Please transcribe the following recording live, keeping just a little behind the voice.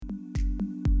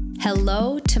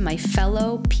Hello to my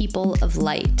fellow people of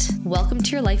light. Welcome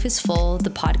to Your Life is Full, the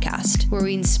podcast, where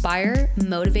we inspire,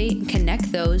 motivate, and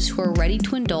connect those who are ready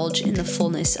to indulge in the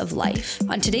fullness of life.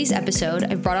 On today's episode,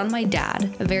 I brought on my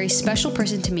dad, a very special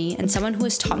person to me and someone who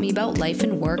has taught me about life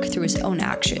and work through his own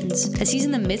actions. As he's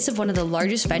in the midst of one of the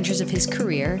largest ventures of his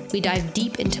career, we dive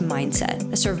deep into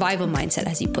mindset, a survival mindset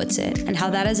as he puts it, and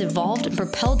how that has evolved and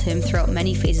propelled him throughout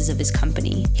many phases of his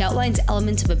company. He outlines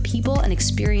elements of a people and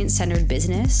experience-centered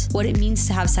business, what it means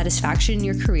to have satisfaction in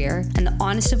your career, and the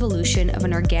honest evolution of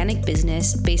an organic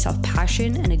business based off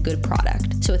passion and a good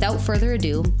product. So without further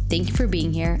ado, thank you for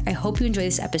being here. I hope you enjoy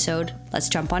this episode. Let's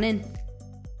jump on in.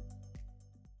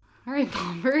 All right,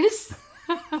 Bombers.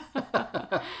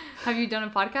 Have you done a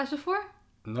podcast before?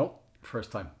 Nope, first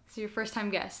time. So your first time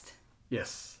guest?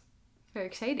 Yes. Very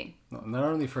exciting. No, not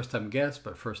only first time guest,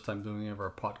 but first time doing ever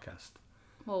a podcast.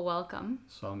 Well, welcome.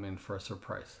 So I'm in for a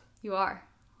surprise. You are.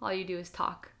 All you do is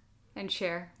talk and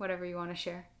share whatever you want to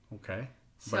share. Okay.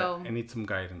 So but I need some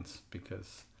guidance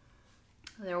because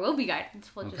there will be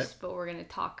guidance. But we're going to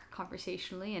talk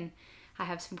conversationally, and I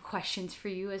have some questions for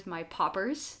you as my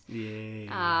poppers. Yay.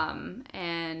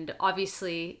 And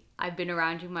obviously I've been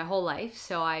around you my whole life,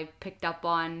 so I picked up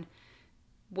on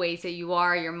ways that you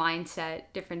are, your mindset,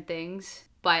 different things.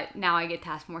 But now I get to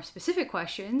ask more specific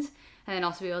questions and then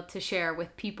also be able to share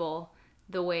with people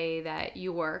the way that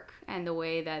you work and the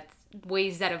way that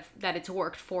it's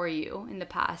worked for you in the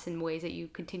past, and ways that you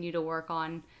continue to work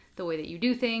on the way that you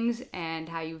do things and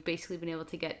how you've basically been able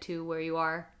to get to where you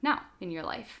are now in your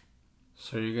life.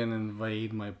 So you're going to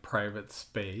invade my private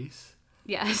space?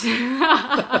 Yes.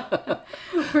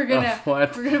 we're gonna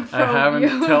what? We're gonna probe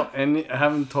you. I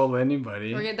haven't told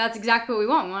anybody. That's exactly what we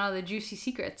want. We want all the juicy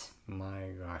secrets.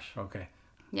 My gosh. Okay.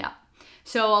 Yeah.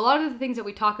 So a lot of the things that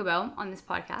we talk about on this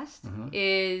podcast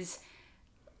is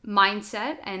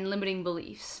mindset and limiting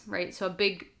beliefs, right? So a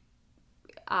big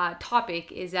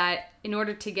topic is that in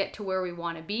order to get to where we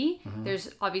want to be, there's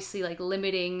obviously like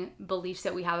limiting beliefs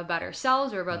that we have about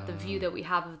ourselves or about the view that we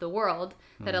have of the world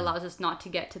that allows us not to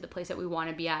get to the place that we want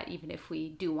to be at, even if we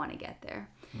do want to get there.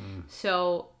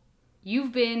 So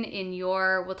you've been in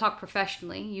we'll talk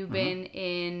professionally, you've been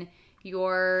in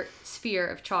your sphere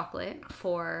of chocolate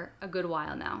for a good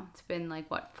while now. It's been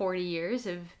 40 years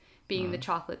of being in the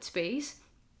chocolate space.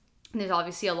 And there's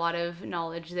obviously a lot of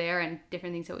knowledge there and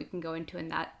different things that we can go into in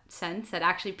that sense that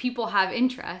actually people have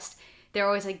interest. They're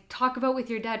always like, talk about with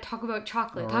your dad, talk about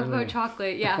chocolate, about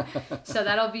chocolate. Yeah. So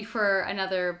that'll be for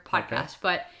another podcast. Okay.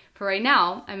 But for right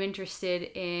now, I'm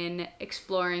interested in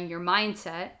exploring your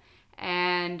mindset,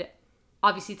 and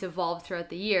obviously it's evolved throughout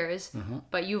the years,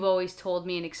 but you've always told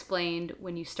me and explained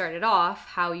when you started off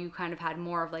how you kind of had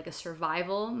more of like a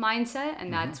survival mindset,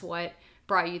 and that's what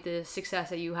brought you the success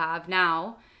that you have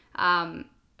now.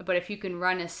 But if you can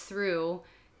run us through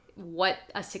what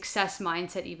a success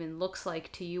mindset even looks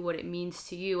like to you, what it means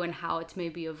to you, and how it's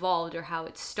maybe evolved, or how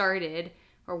it started,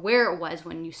 or where it was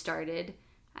when you started,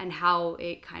 and how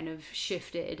it kind of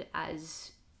shifted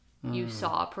as you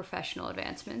saw professional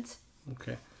advancements.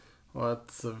 Okay. Well,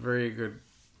 that's a very good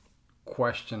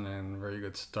question and very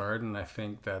good start. And I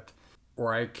think that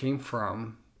where I came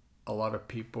from, a lot of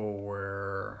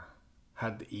people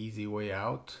had the easy way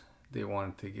out. They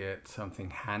wanted to get something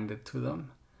handed to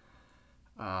them,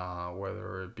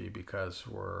 whether it be because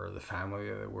we're the family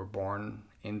that we're born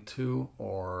into,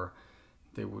 or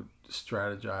they would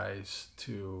strategize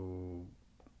to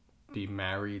be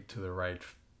married to the right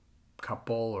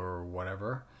couple or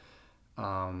whatever.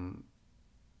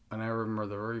 And I remember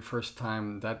the very first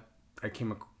time that I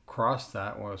came across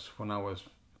that was when I was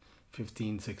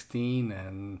 15, 16,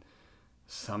 and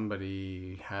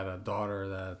somebody had a daughter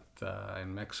that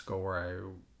in Mexico, where I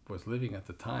was living at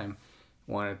the time,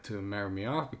 wanted to marry me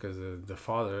off because the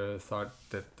father thought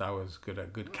that I was a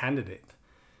good candidate.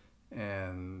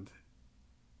 And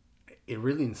it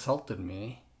really insulted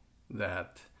me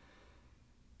that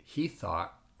he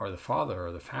thought, or the father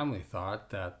or the family thought,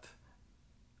 that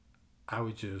I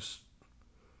would just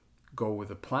go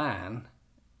with a plan.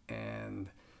 And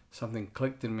something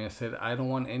clicked in me. I said, I don't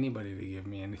want anybody to give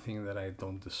me anything that I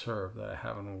don't deserve, that I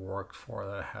haven't worked for,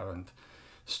 that I haven't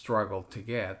struggled to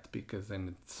get, because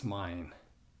then it's mine.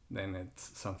 Then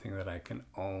it's something that I can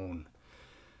own.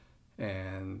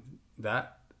 And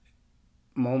that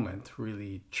moment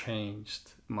really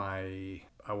changed I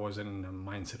wasn't in a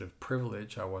mindset of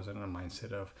privilege. I wasn't in a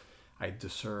mindset of, I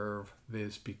deserve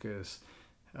this because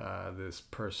this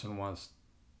person wants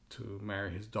to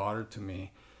marry his daughter to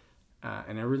me.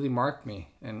 And it really marked me.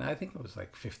 And I think I was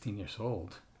 15 years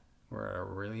old. We're at a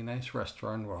really nice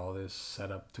restaurant where all this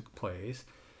setup took place.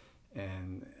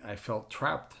 And I felt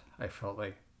trapped. I felt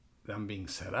like I'm being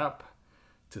set up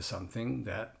to something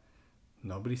that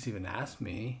nobody's even asked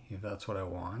me if that's what I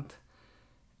want.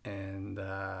 And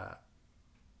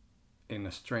in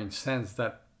a strange sense,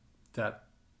 that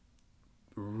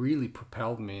really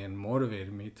propelled me and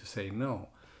motivated me to say, no,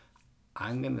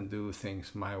 I'm going to do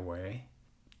things my way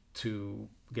to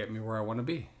get me where I want to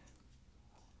be.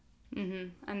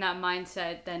 And that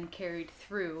mindset then carried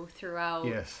throughout.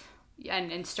 Yes.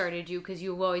 And started you, because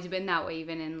you've always been that way,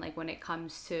 even in like when it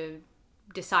comes to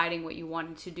deciding what you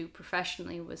wanted to do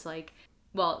professionally. Was like,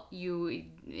 well, you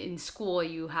in school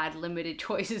you had limited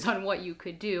choices on what you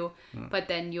could do, but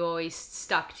then you always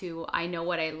stuck to, I know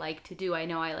what I like to do. I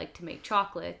know I like to make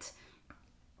chocolate,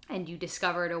 and you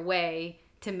discovered a way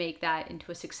to make that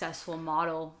into a successful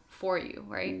model for you,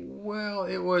 right? Well,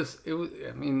 it was,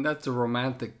 I mean, that's the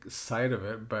romantic side of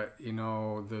it, but you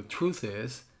know, the truth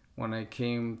is, when I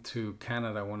came to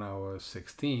Canada when I was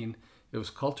 16, it was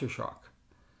culture shock.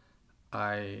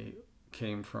 I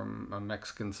came from a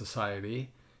Mexican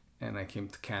society, and I came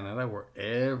to Canada where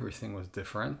everything was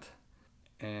different.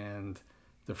 And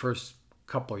the first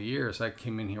couple of years, I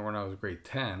came in here when I was grade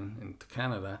 10 into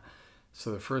Canada.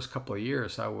 So the first couple of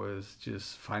years, I was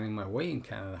just finding my way in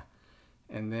Canada.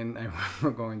 And then I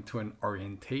remember going to an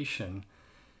orientation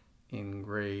in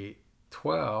grade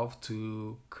 12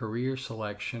 to career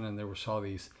selection, and there was all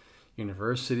these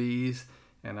universities,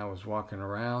 and I was walking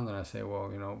around and I say, well,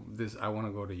 you know, this, I want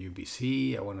to go to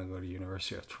UBC, I want to go to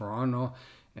University of Toronto,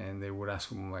 and they would ask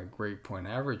me what my grade point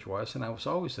average was, and I was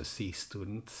always a C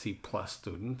student, C plus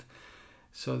student.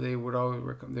 So they would always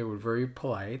they were very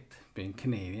polite, being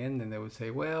Canadian, and they would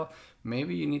say, well,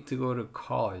 maybe you need to go to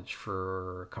college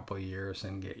for a couple of years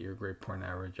and get your grade point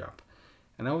average up.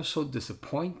 And I was so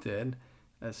disappointed.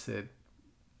 I said,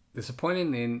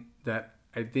 disappointed in that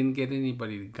I didn't get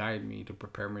anybody to guide me, to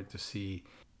prepare me to see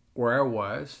where I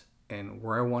was and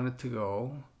where I wanted to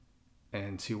go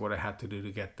and see what I had to do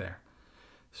to get there.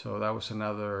 So that was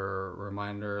another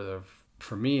reminder of,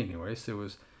 for me anyways, it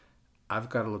was, I've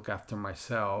got to look after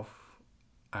myself.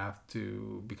 I have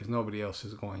to, because nobody else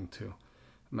is going to.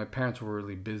 My parents were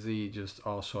really busy just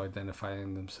also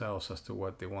identifying themselves as to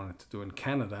what they wanted to do in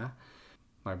Canada.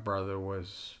 My brother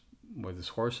was with his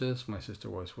horses. My sister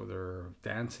was with her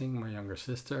dancing, my younger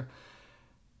sister.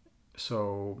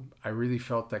 So I really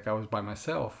felt like I was by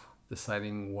myself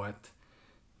deciding what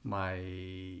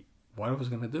I was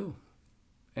going to do.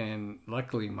 And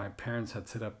luckily my parents had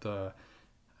set up the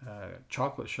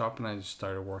chocolate shop, and I just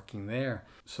started working there.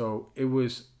 So it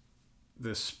was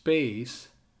the space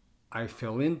I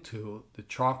fell into, the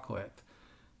chocolate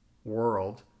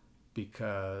world,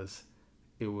 because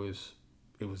it was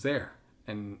there.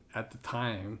 And at the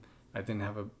time, I didn't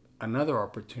have another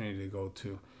opportunity to go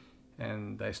to.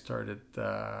 And I started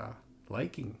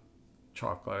liking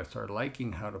chocolate. I started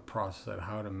liking how to process it,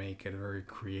 how to make it a very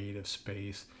creative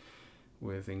space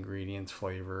with ingredients,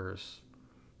 flavors,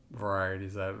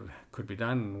 varieties that could be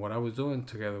done. And what I was doing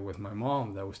together with my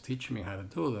mom that was teaching me how to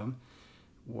do them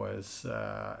was,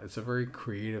 it's a very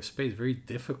creative space, very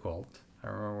difficult. I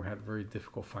remember we had very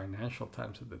difficult financial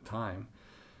times at the time,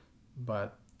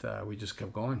 but we just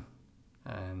kept going,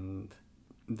 and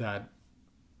that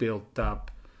built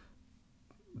up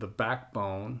the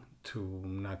backbone to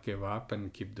not give up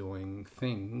and keep doing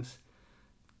things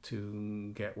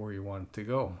to get where you want to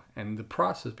go. And the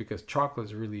process, because chocolate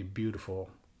is really beautiful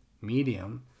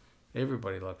medium,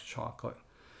 everybody loves chocolate.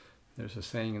 There's a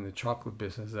saying in the chocolate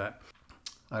business that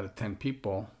out of 10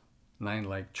 people, 9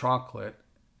 like chocolate,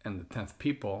 and the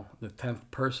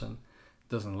 10th person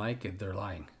doesn't like it, they're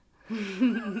lying.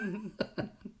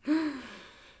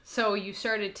 So you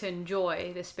started to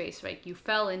enjoy the space, like you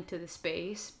fell into the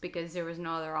space because there was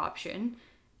no other option,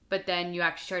 but then you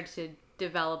actually started to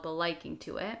develop a liking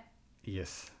to it.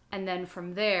 Yes. And then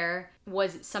from there,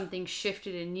 was it something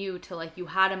shifted in you to, like, you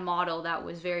had a model that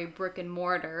was very brick and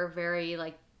mortar, very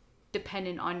like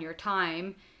dependent on your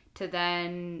time, to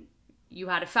then you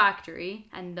had a factory,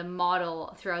 and the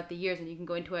model throughout the years, and you can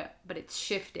go into it, but it's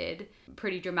shifted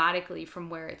pretty dramatically from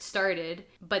where it started.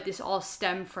 But this all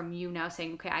stemmed from you now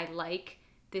saying, okay, I like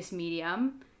this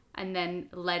medium, and then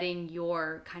letting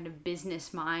your kind of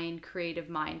business mind, creative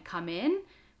mind come in.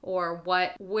 Or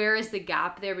where is the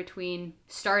gap there between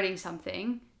starting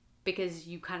something because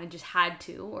you kind of just had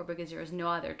to, or because there was no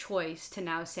other choice, to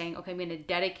now saying, okay, I'm going to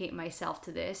dedicate myself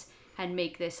to this and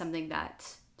make this something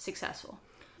that's successful?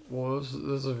 Well, this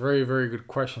is a very, very good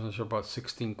question. There's about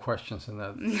 16 questions in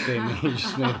that statement you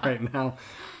just made right now.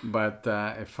 But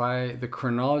the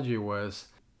chronology was,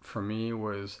 for me,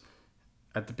 was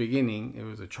at the beginning, it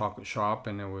was a chocolate shop,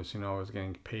 and it was, I was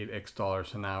getting paid X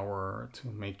dollars an hour to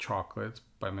make chocolates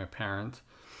by my parents.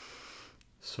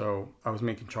 So I was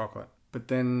making chocolate. But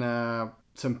then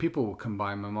some people would come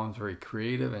by. My mom's very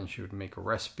creative, and she would make a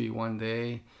recipe one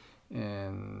day,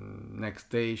 and next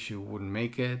day she wouldn't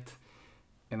make it.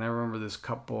 And I remember this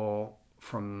couple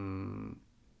from,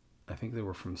 I think they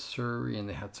were from Surrey, and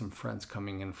they had some friends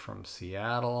coming in from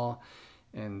Seattle.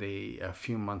 And they, a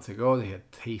few months ago, they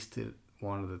had tasted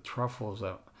one of the truffles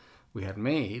that we had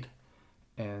made.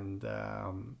 And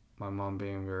my mom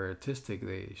being very artistic,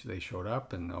 they showed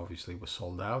up, and obviously it was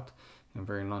sold out. And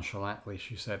very nonchalantly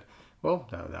she said, well,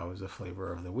 that was the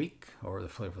flavor of the week or the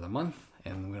flavor of the month,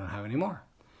 and we don't have any more.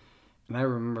 And I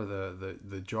remember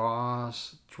the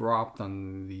jaws dropped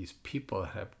on these people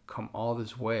that have come all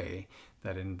this way,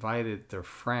 that invited their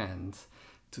friends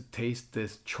to taste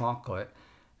this chocolate,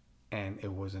 and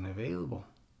it wasn't available.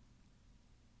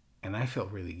 And I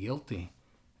felt really guilty.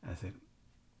 I said,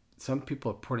 some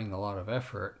people are putting a lot of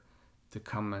effort to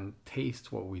come and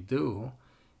taste what we do,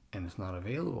 and it's not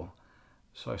available.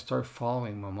 So I started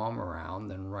following my mom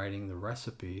around and writing the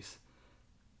recipes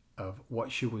of what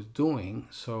she was doing.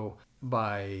 So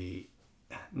by,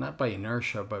 not by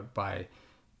inertia, but by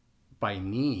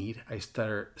need, I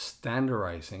started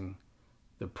standardizing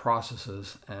the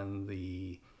processes and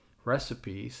the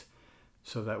recipes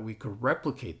so that we could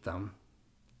replicate them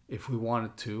if we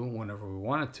wanted to, whenever we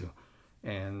wanted to.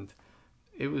 And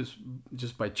it was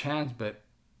just by chance, but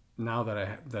now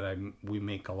that we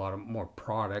make a lot of more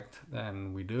product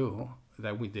than we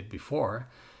did before,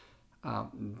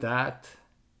 that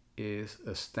is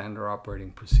a standard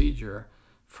operating procedure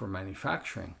for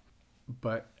manufacturing.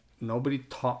 But nobody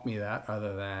taught me that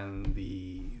other than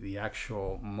the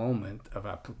actual moment of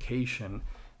application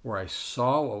where I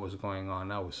saw what was going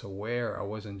on. I was aware. I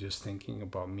wasn't just thinking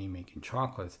about me making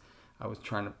chocolates. I was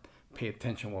trying to pay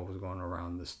attention to what was going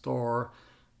around the store,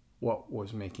 what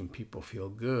was making people feel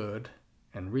good,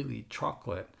 and really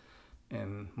chocolate.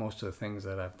 And most of the things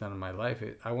that I've done in my life,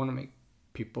 I want to make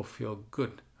people feel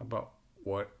good about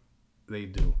what they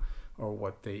do or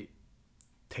what they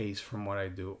taste from what I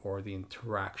do, or the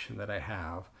interaction that I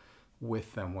have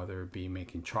with them, whether it be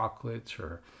making chocolates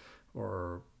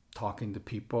or talking to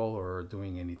people or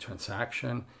doing any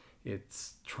transaction.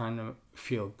 It's trying to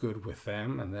feel good with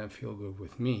them and then feel good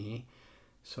with me,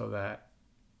 so that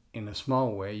in a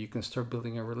small way you can start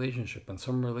building a relationship. And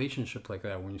some relationship like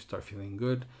that, when you start feeling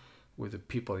good with the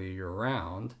people that you're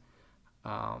around,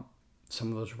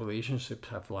 some of those relationships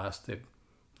have lasted.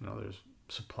 There's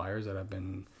suppliers that I've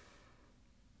been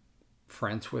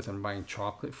friends with and buying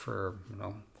chocolate for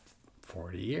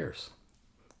 40 years,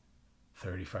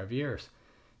 35 years.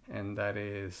 And that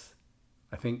is,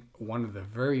 I think, one of the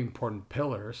very important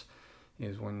pillars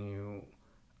is when you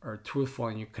are truthful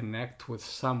and you connect with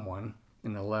someone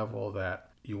in a level that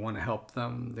you want to help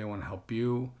them, they want to help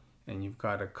you, and you've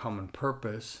got a common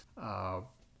purpose.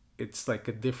 It's like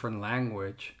a different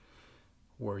language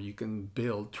where you can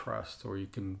build trust, or you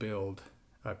can build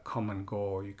a common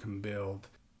goal, you can build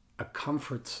a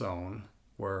comfort zone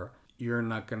where you're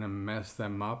not going to mess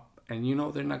them up, and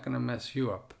they're not going to mess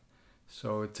you up.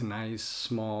 So it's a nice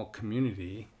small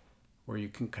community where you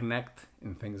can connect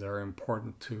in things that are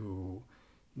important to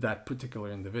that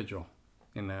particular individual,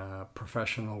 in a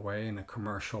professional way, in a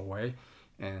commercial way,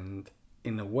 and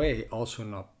in a way also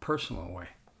in a personal way.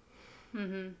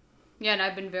 Mm-hmm. Yeah, and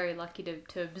I've been very lucky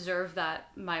to observe that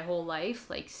my whole life,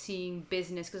 like seeing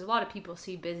business, because a lot of people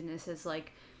see business as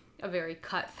like a very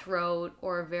cutthroat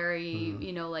or very,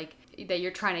 like that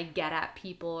you're trying to get at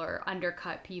people or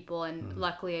undercut people. And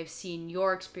luckily I've seen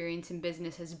your experience in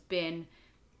business has been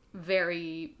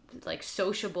very like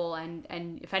sociable, and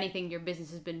if anything, your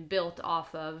business has been built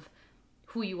off of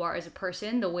who you are as a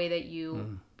person. The way that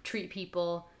you treat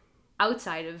people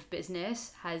outside of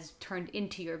business has turned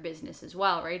into your business as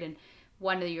well, right? And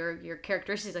one of your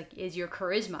characteristics is your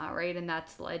charisma, right? And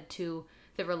that's led to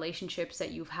the relationships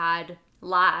that you've had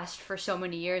last for so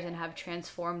many years and have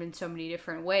transformed in so many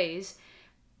different ways.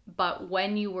 But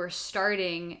when you were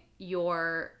starting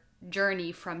your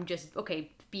journey from just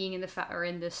being in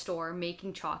the store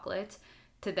making chocolate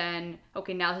to then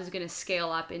now this is going to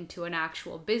scale up into an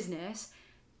actual business,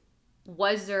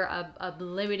 was there a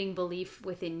limiting belief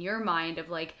within your mind of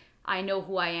like, I know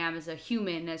who I am as a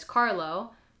human, as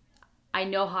Karlo, I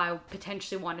know how I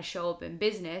potentially want to show up in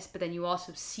business, but then you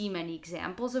also see many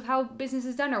examples of how business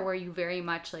is done? Or were you very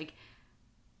much like,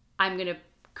 I'm going to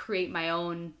create my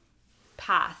own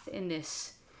path in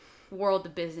this world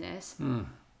of business?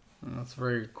 That's a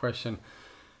very good question.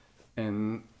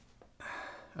 And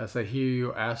as I hear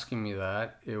you asking me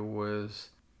that, it was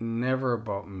never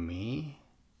about me.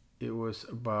 It was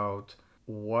about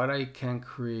what I can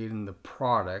create in the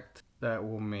product that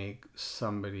will make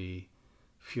somebody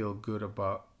feel good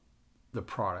about the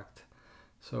product.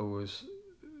 So it was,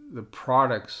 the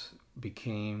products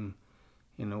became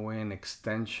in a way an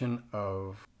extension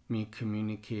of me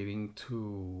communicating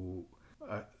to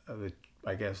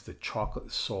I guess the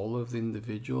chocolate soul of the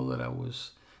individual that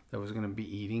was going to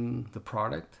be eating the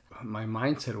product. My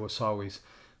mindset was always,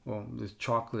 well, this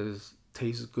chocolate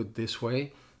tastes good this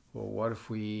way. Well, what if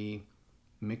we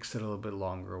mix it a little bit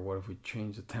longer? What if we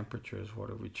change the temperatures? What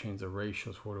if we change the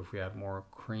ratios? What if we add more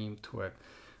cream to it?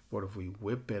 What if we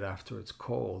whip it after it's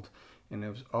cold? And it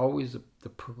was always the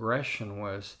progression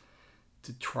was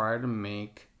to try to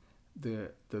make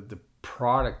the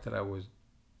product that I was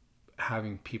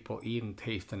having people eat and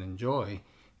taste and enjoy,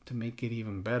 to make it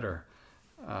even better.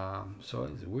 So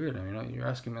it's weird. I mean, you're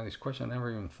asking me all these questions. I never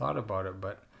even thought about it,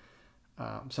 but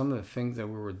some of the things that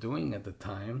we were doing at the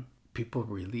time, people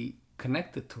really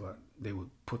connected to it. They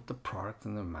would put the product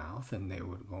in their mouth and they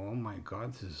would go, "Oh my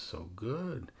God, this is so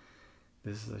good.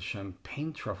 This is a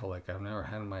champagne truffle like I've never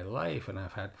had in my life. And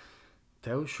I've had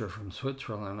Deutscher from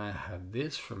Switzerland, and I had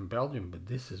this from Belgium, but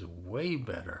this is way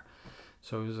better."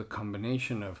 So it was a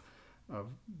combination of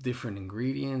different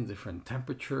ingredients, different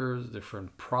temperatures,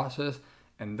 different process.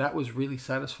 And that was really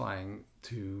satisfying,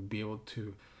 to be able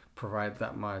to provide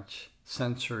that much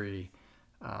sensory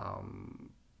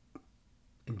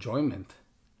enjoyment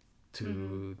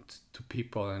to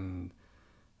people. And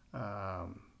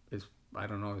it's, I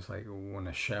don't know, it's like when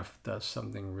a chef does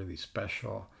something really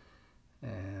special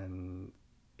and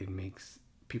it makes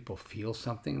people feel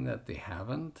something that they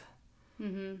haven't.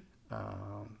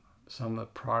 Some of the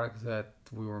products that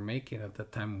we were making at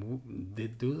that time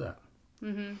did do that.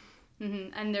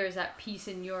 And there's that piece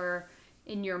in your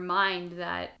mind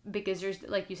that, because there's,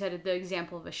 like you said, the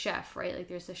example of a chef, right? Like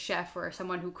there's a chef or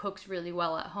someone who cooks really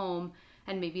well at home,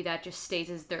 and maybe that just stays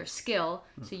as their skill.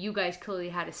 So you guys clearly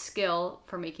had a skill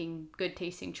for making good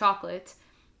tasting chocolates,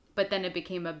 but then it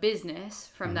became a business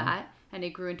from that, and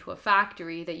it grew into a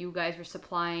factory that you guys were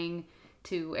supplying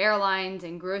to airlines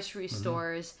and grocery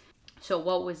stores. So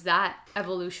what was that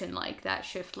evolution like, that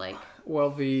shift like?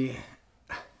 Well, it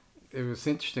was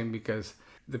interesting because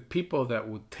the people that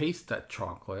would taste that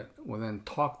chocolate would then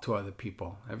talk to other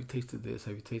people. Have you tasted this?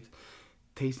 Have you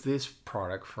taste this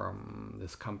product from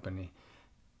this company?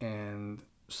 And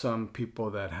some people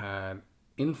that had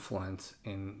influence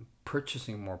in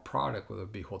purchasing more product, whether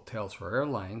it be hotels or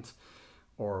airlines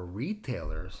or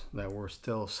retailers that we're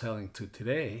still selling to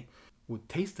today, would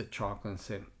taste the chocolate and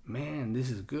say, "Man, this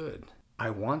is good. I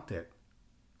want it.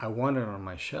 I want it on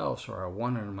my shelves, or I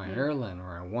want it in my airline,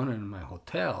 or I want it in my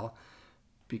hotel,"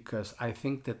 because I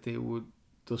think that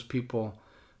those people,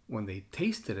 when they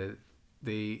tasted it,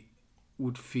 they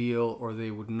would feel, or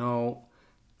they would know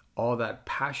all that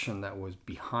passion that was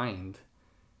behind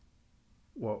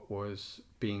what was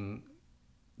being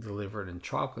delivered in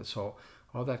chocolate. So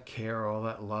all that care, all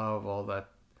that love, all that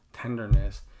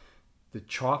tenderness, the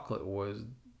chocolate was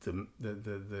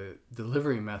the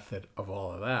delivery method of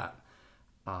all of that.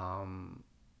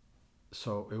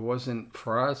 So it wasn't,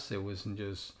 for us, it wasn't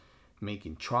just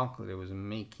making chocolate, it was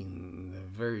making the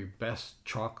very best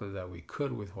chocolate that we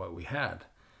could with what we had.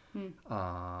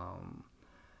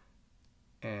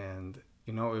 And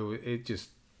it just,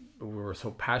 we were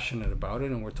so passionate about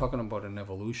it, and we're talking about an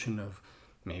evolution of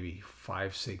maybe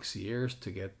 5-6 years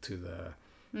to get to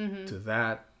to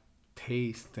that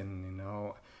taste. And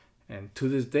to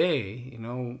this day,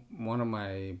 one of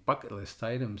my bucket list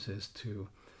items is to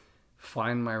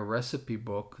find my recipe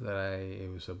book it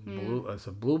was a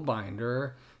blue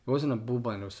binder. It wasn't a blue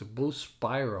binder, it was a blue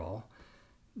spiral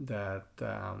that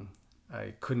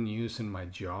I couldn't use in my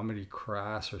geometry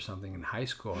class or something in high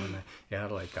school, and it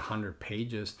had like 100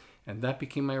 pages, and that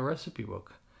became my recipe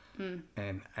book.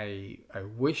 And I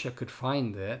wish I could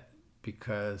find it,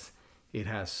 because it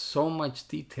has so much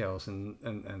details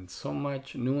and so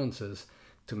much nuances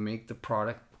to make the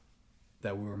product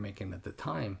that we were making at the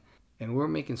time. And we were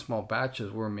making small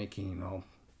batches. We were making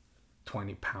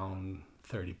 20-pound,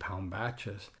 30-pound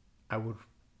batches. I would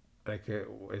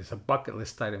it's a bucket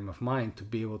list item of mine to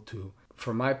be able to,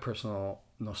 for my personal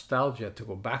nostalgia, to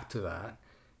go back to that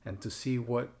and to see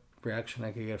what reaction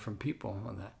I could get from people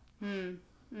on that.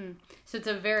 So it's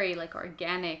a very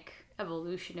organic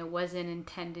evolution. It wasn't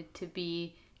intended to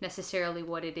be necessarily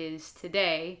what it is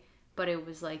today, but it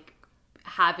was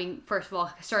having, first of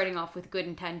all, starting off with good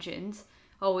intentions,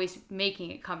 always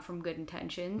making it come from good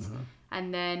intentions,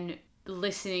 and then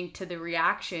listening to the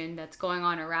reaction that's going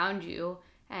on around you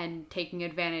and taking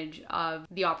advantage of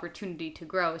the opportunity to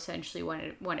grow, essentially,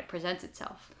 when it presents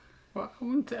itself. Well, I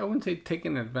wouldn't say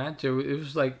taking advantage.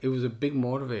 It was a big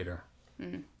motivator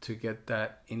to get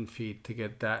that in feed, to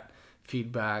get that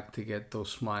feedback, to get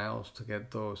those smiles, to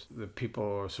get the people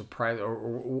are surprised,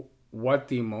 or what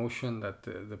the emotion that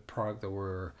the product that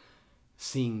we're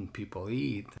seeing people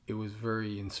eat, it was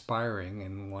very inspiring,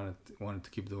 and wanted to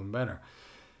keep doing better.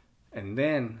 And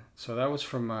then, so that was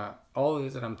from all of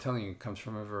this that I'm telling you comes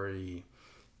from a very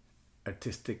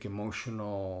artistic,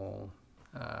 emotional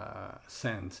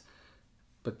sense.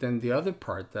 But then the other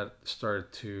part that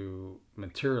started to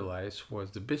materialize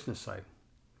was the business side.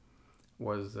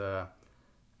 Was,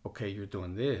 okay, you're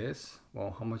doing this.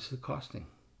 Well, how much is it costing?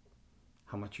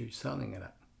 How much are you selling it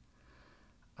at?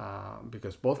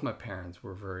 Because both my parents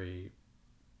were very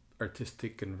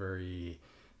artistic and very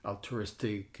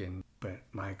altruistic, but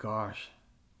my gosh,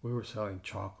 we were selling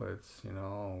chocolates,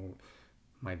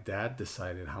 My dad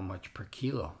decided how much per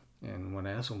kilo. And when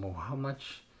I asked him, well, how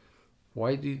much?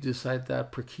 Why do you decide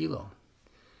that per kilo?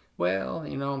 Well,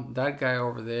 that guy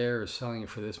over there is selling it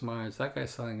for this much. That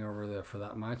guy's selling it over there for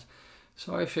that much.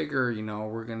 So I figure,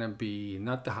 we're going to be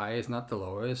not the highest, not the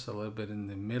lowest, a little bit in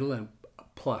the middle and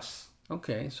plus.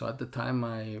 Okay, so at the time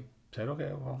I said,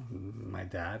 okay, well, my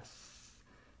dad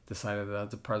decided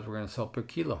that's the price we're going to sell per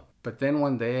kilo. But then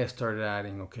one day I started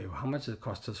adding, okay, well, how much does it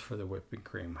cost us for the whipping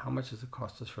cream? How much does it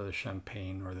cost us for the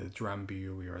champagne or the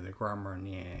Drambuie or the Grand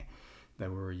Marnier that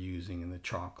we were using in the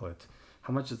chocolate?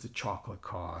 How much does the chocolate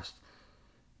cost?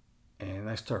 And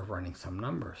I started running some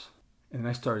numbers. And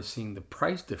I started seeing the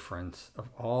price difference of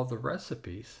all the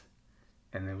recipes.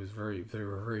 And they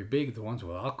were very big. The ones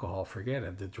with alcohol, forget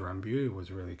it. The Drambuie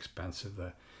was really expensive.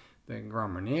 The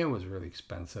Grand Marnier was really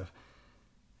expensive.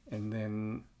 And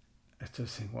then I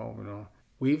started saying, well,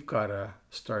 we've got to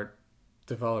start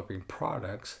developing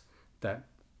products that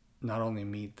not only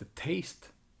meet the taste,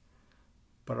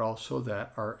 but also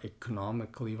that are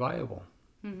economically viable.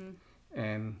 Mm-hmm.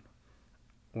 And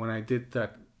when I did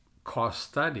that cost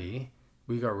study,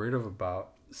 we got rid of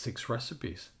about 6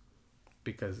 recipes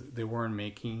because they weren't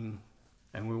making,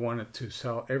 and we wanted to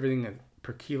sell everything at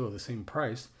per kilo the same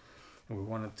price, and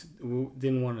we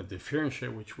didn't want to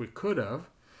differentiate, which we could have,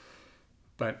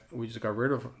 but we just got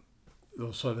rid of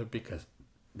those other because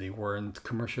they weren't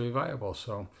commercially viable.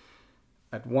 So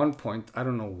at one point, I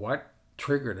don't know what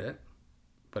triggered it,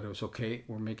 but it was okay.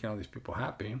 We're making all these people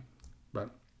happy, but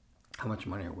how much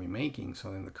money are we making?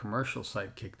 So then the commercial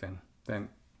side kicked in. Then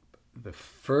the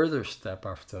further step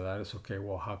after that is, okay,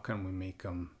 well, how can we make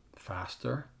them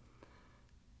faster?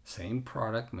 Same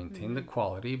product, maintain the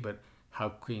quality, but how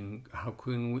can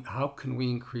we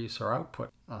increase our output?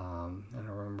 And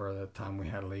I remember at that time we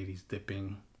had ladies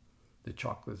dipping the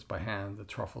chocolates by hand, the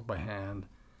truffles by hand,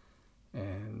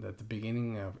 and at the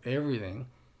beginning of everything,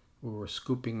 we were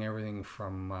scooping everything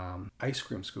from ice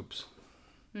cream scoops.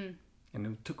 And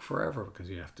it took forever because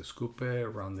you have to scoop it,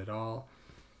 round it all.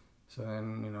 So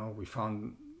then,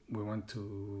 we went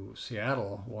to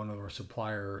Seattle. One of our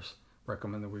suppliers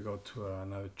recommended we go to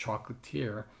another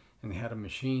chocolatier, and they had a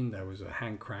machine that was a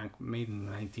hand crank made in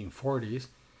the 1940s.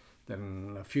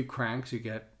 Then a few cranks, you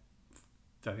get,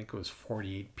 I think it was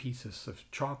 48 pieces of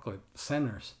chocolate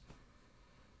centers.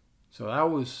 So that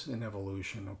was an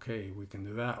evolution. Okay, we can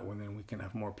do that. Well, then we can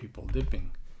have more people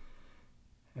dipping.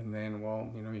 And then,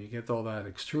 you get all that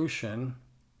extrusion.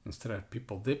 Instead of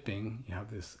people dipping, you have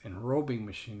this enrobing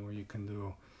machine where you can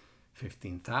do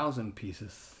 15,000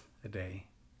 pieces a day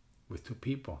with 2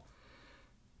 people.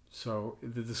 So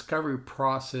the discovery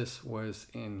process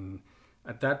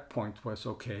at that point was,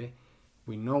 okay,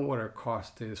 we know what our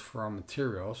cost is for our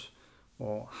materials.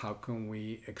 Well, how can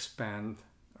we expand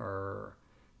our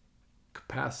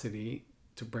capacity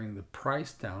to bring the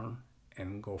price down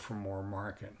and go for more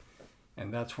market?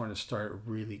 And that's when it started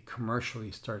really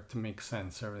commercially to make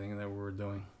sense, everything that we were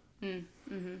doing.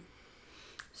 Mm-hmm.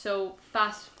 So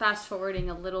fast forwarding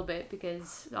a little bit,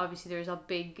 because obviously there's a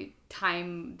big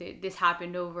time that this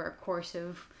happened over a course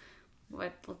of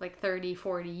 30,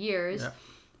 40 years. Yeah.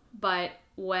 But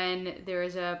when there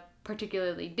is a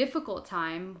particularly difficult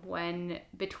time, when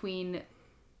between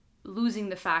losing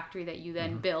the factory that you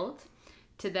then built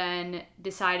to then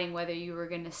deciding whether you were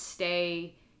going to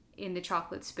stay in the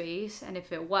chocolate space, and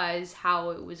if it was, how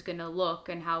it was going to look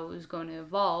and how it was going to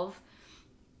evolve,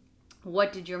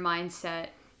 what did your mindset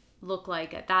look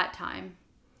like at that time?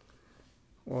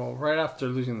 Well, right after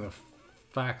losing the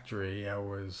factory, I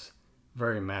was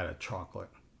very mad at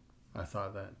chocolate. I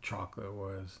thought that chocolate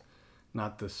was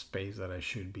not the space that I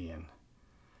should be in.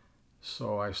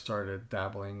 So I started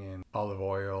dabbling in olive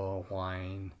oil,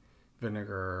 wine,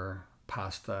 vinegar,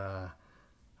 pasta.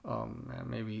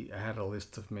 Maybe I had a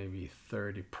list of maybe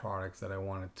 30 products that I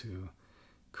wanted to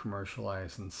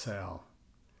commercialize and sell,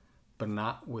 but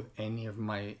not with any of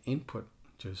my input,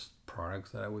 just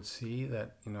products that I would see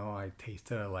that, I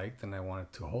tasted, I liked, and I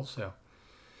wanted to wholesale.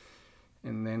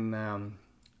 And then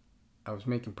I was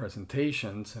making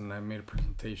presentations, and I made a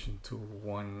presentation to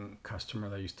one customer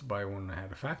that used to buy when I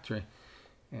had a factory.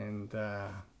 And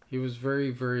he was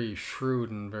very, very shrewd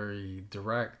and very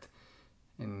direct.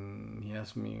 And he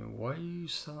asked me, "What are you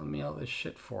selling me all this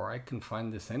shit for? I can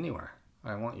find this anywhere.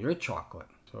 I want your chocolate."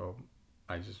 So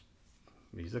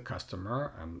he's a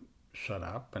customer. I'm shut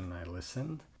up and I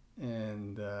listened.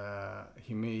 And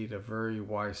he made a very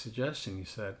wise suggestion. He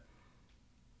said,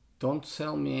 "Don't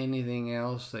sell me anything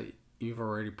else that you've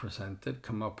already presented.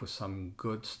 Come up with some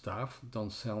good stuff.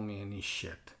 Don't sell me any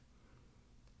shit."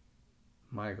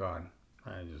 My God,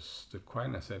 I just stood quiet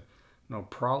and I said, "No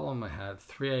problem. I had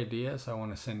 3 ideas I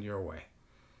want to send your way.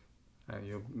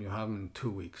 You'll have them in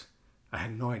 2 weeks." I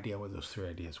had no idea what those 3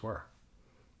 ideas were,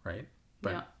 right?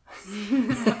 But Yeah.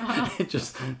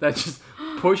 that just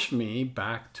pushed me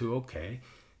back to, okay,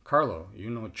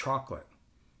 Karlo, chocolate.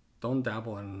 Don't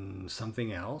dabble in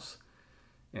something else.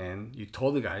 And you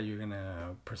told the guy you're going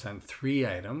to present 3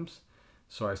 items.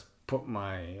 So I put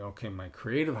my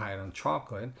creative height on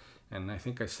chocolate. And I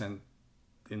think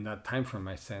in that time frame,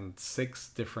 I sent 6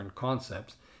 different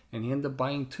concepts. And he ended up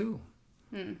buying 2.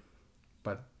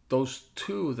 But those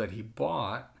 2 that he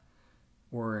bought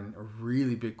were in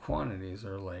really big quantities.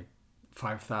 They're like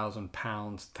 5,000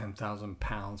 pounds, 10,000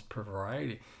 pounds per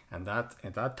variety. And that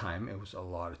at that time, it was a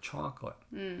lot of chocolate.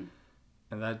 And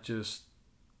that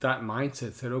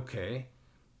mindset said, okay,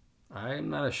 I'm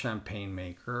not a champagne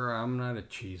maker. I'm not a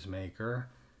cheese maker.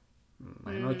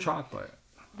 I know chocolate.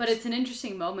 But it's an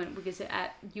interesting moment because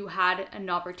you had an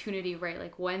opportunity, right?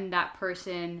 Like when that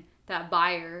person, that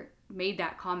buyer made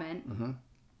that comment,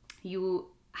 you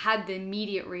had the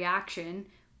immediate reaction,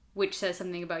 which says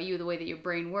something about you, the way that your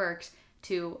brain works,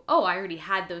 to, oh, I already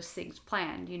had those things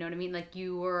planned. You know what I mean? Like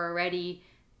you were already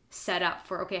set up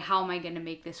for, okay, how am I going to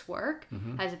make this work?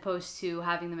 As opposed to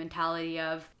having the mentality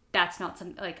of, that's not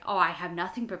something like, oh, I have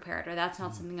nothing prepared, or that's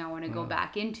not something I want to go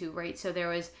back into, right? So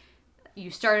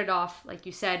you started off, like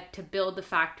you said, to build the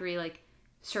factory, like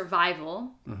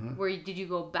survival. Did you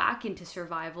go back into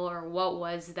survival, or what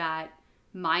was that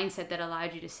mindset that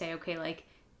allowed you to say, okay, like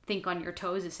think on your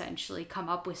toes, essentially, come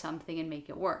up with something and make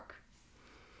it work?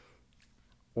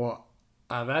 Well,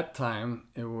 at that time,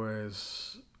 it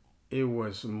was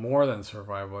more than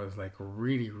survival. It was like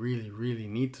really, really, really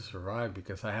need to survive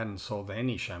because I hadn't sold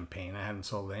any champagne. I hadn't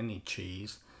sold any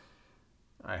cheese.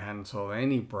 I hadn't sold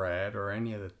any bread or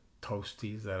any of the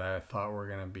toasties that I thought were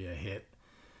going to be a hit.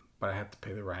 But I had to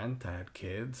pay the rent. I had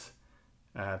kids.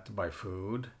 I had to buy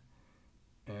food.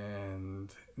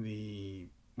 And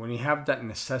when you have that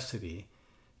necessity,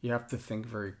 you have to think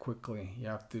very quickly. You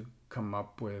have to come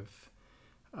up with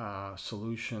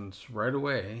solutions right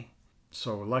away.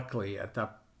 So luckily at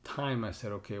that time I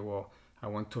said, okay, well, I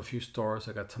went to a few stores,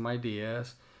 I got some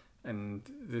ideas, and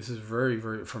this is very,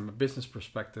 very, from a business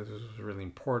perspective, this was really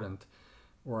important,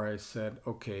 where I said,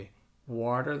 okay,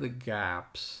 what are the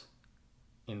gaps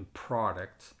in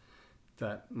products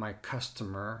that my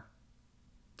customer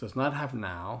does not have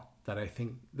now that I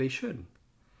think they should?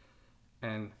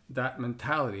 And that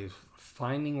mentality is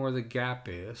finding where the gap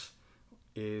is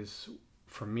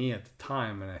for me at the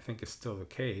time, and I think it's still the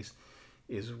case,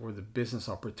 is where the business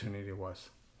opportunity was.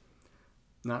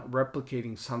 Not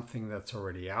replicating something that's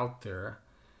already out there,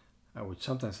 which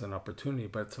sometimes is an opportunity,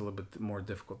 but it's a little bit more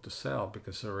difficult to sell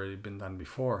because it's already been done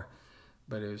before.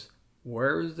 But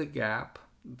where is the gap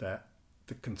that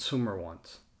the consumer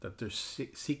wants, that they're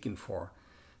seeking for,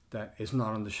 that is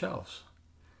not on the shelves?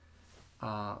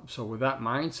 So with that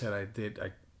mindset,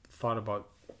 I thought about,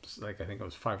 like, I think it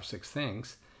was 5 or 6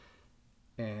 things.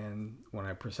 And when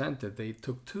I presented, they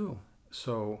took 2.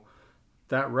 So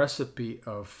that recipe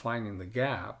of finding the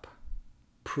gap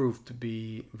proved to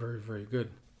be very, very good.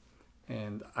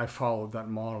 And I followed that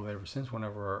model ever since.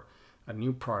 Whenever a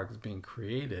new product is being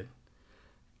created,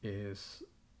 is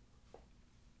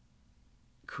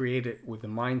created with the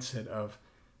mindset of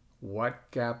what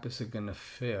gap is it going to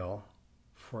fill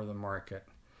for the market.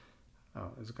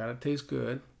 It's got to taste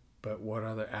good, but what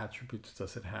other attributes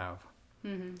does it have?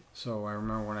 So I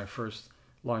remember when I first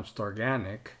launched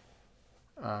organic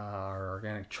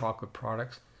chocolate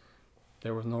products,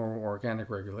 there was no organic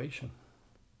regulation.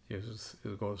 It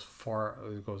goes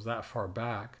that far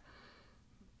back.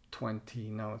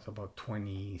 Now it's about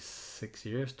 26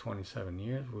 years, 27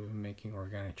 years we've been making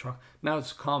organic chocolate. Now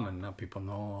it's common. Now people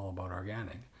know all about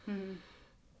organic.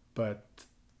 But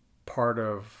part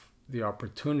of the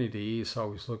opportunity is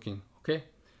always looking, okay,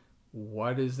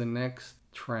 what is the next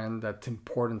trend that's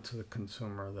important to the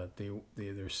consumer, that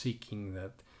they're seeking,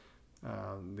 that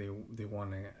They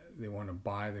want to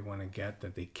buy, they want to get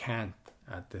that they can't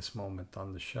at this moment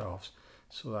on the shelves.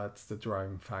 So that's the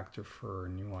driving factor for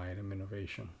new item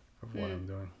innovation of what I'm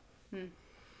doing.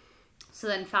 So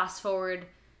then fast forward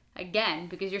again,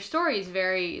 because your story is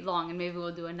very long, and maybe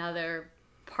we'll do another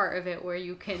part of it where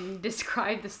you can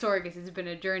describe the story, because it's been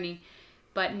a journey.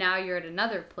 But now you're at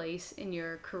another place in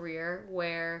your career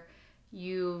where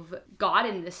you've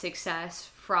gotten the success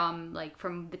from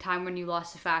the time when you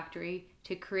lost the factory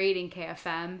to creating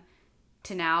KFM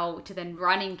to then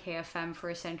running KFM for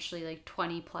essentially like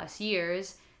 20 plus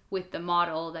years with the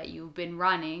model that you've been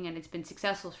running, and it's been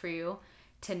successful for you,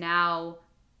 to now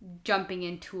jumping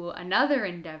into another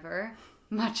endeavor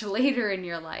much later in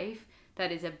your life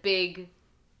that is a big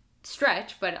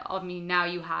stretch, but I mean, now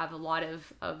you have a lot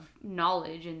of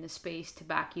knowledge in the space to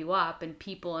back you up, and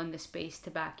people in the space to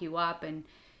back you up, and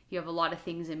you have a lot of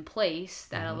things in place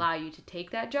that allow you to take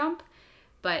that jump.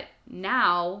 But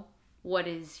now, what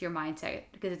is your mindset?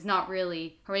 Because it's not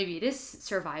really, or maybe it is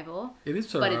survival. It is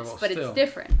survival, but still. It's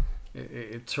different.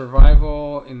 It's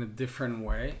survival in a different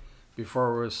way.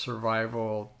 Before it was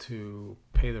survival to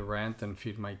pay the rent and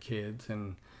feed my kids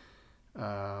and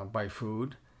buy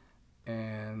food.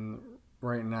 And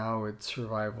right now it's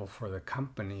survival for the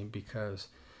company, because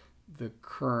the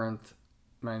current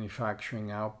manufacturing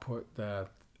output that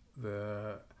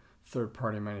the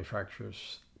third-party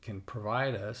manufacturers can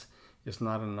provide us is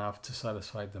not enough to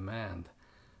satisfy demand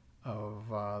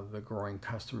of the growing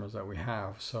customers that we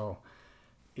have. So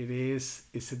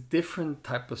it's a different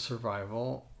type of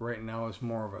survival. Right now it's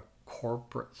more of a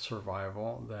corporate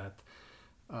survival that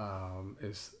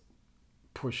is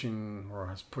pushing, or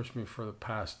has pushed me for the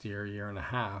past year and a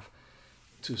half,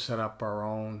 to set up our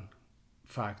own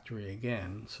factory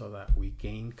again, so that we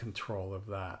gain control of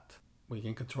that. We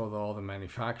gain control of all the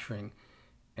manufacturing,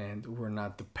 and we're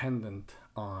not dependent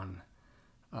on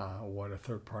what a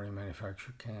third-party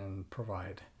manufacturer can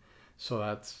provide. So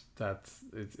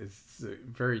it's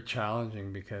very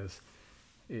challenging, because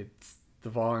it's the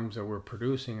volumes that we're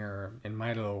producing are, in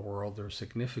my little world, are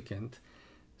significant.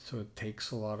 So it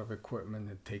takes a lot of equipment,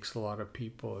 it takes a lot of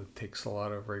people, it takes a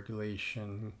lot of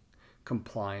regulation,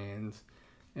 compliance,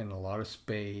 and a lot of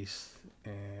space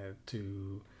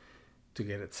to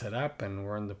get it set up, and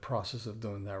we're in the process of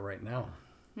doing that right now.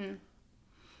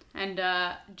 And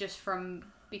just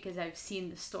because I've seen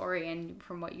the story, and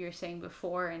from what you're saying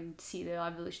before, and see the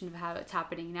evolution of how it's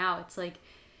happening now, it's like,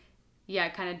 yeah,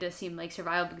 it kind of does seem like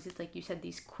survival, because it's like you said,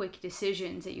 these quick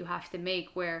decisions that you have to make,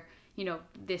 where, you know,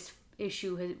 this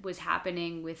issue was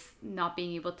happening with not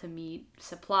being able to meet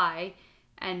supply,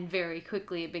 and very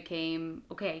quickly it became,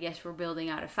 okay, I guess we're building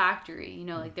out a factory, you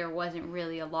know, like there wasn't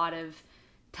really a lot of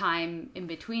time in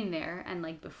between there. And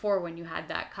like before, when you had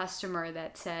that customer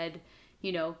that said,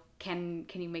 you know, can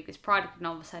you make this product, and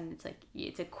all of a sudden it's like,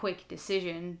 it's a quick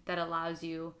decision that allows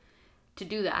you to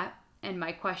do that. And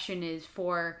my question is,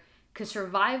 because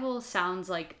survival sounds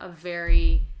like a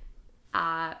very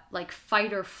like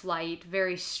fight or flight,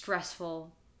 very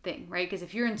stressful thing, right? Because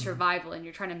if you're in survival and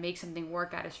you're trying to make something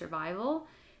work out of survival,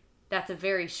 that's a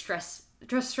very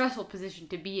stressful position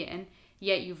to be in.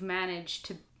 Yet you've managed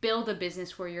to build a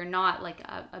business where you're not like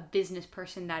a business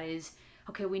person that is,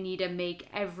 okay, we need to make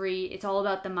it's all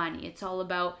about the money, it's all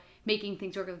about making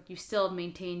things work. You still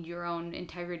maintained your own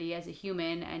integrity as a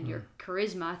human and your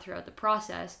charisma throughout the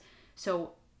process.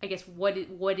 So I guess what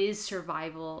is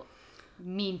survival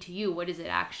mean to you? What does it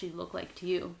actually look like to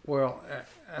you? Well,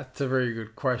 that's a very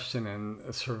good question.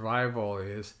 And survival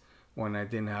is when I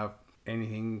didn't have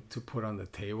anything to put on the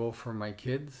table for my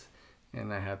kids,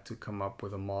 and I had to come up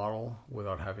with a model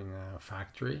without having a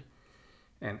factory.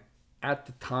 And at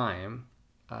the time,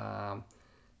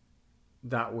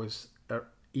 that was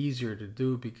easier to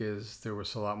do, because there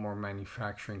was a lot more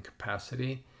manufacturing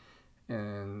capacity,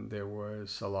 and there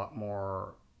was a lot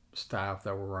more staff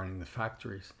that were running the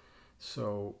factories.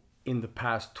 So in the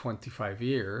past 25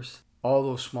 years, all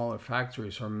those smaller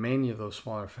factories, or many of those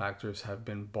smaller factories, have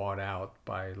been bought out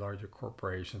by larger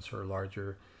corporations or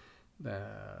larger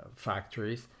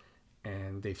factories,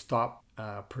 and they've stopped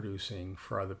producing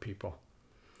for other people.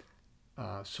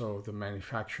 So the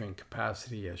manufacturing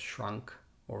capacity has shrunk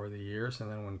over the years.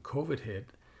 And then when COVID hit,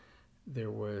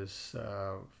 there was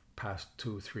past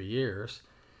 2-3 years,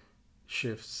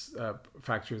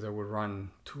 factories that would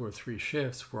run 2 or 3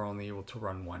 shifts were only able to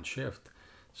run 1 shift.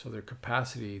 So their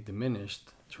capacity diminished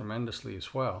tremendously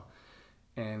as well.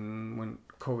 And when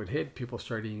COVID hit, people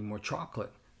started eating more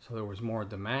chocolate. So there was more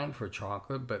demand for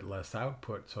chocolate, but less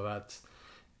output. So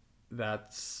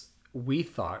that's we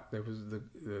thought there was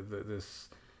this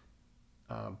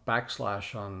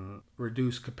backslash on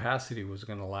reduced capacity was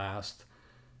going to last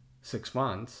 6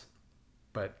 months,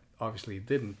 but obviously it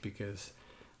didn't because,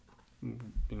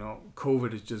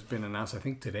 COVID has just been announced. I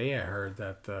think today I heard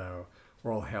that the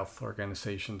World Health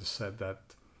Organization said that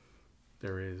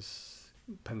there is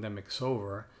pandemic's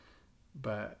over,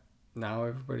 but now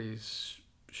everybody's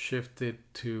shifted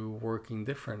to working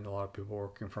different. A lot of people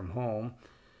working from home.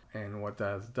 And what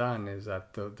that's done is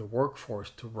that the workforce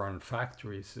to run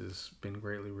factories has been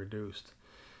greatly reduced.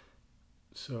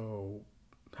 So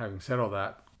having said all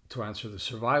that, to answer the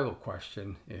survival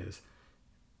question is,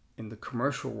 in the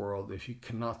commercial world, if you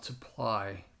cannot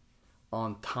supply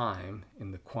on time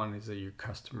in the quantities that your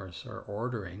customers are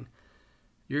ordering,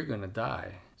 you're going to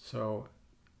die. So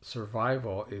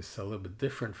survival is a little bit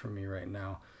different for me right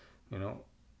now.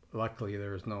 Luckily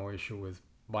there's no issue with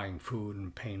buying food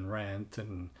and paying rent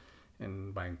and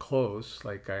buying clothes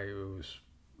like I was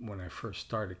when I first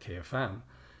started KFM.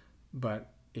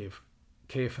 But if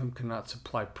KFM cannot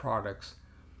supply products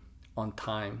on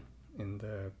time in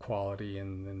the quality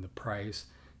and in the price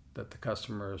that the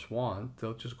customers want,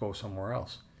 they'll just go somewhere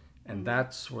else. And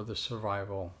that's where the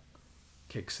survival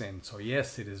kicks in. So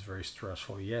yes, it is very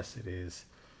stressful. Yes, it is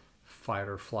fight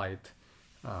or flight.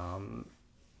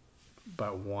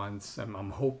 But once,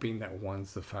 I'm hoping that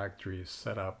once the factory is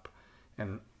set up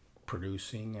and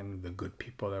producing, and the good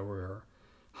people that we're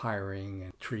hiring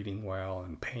and treating well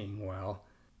and paying well,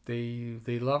 they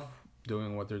love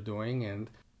doing what they're doing, and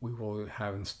we will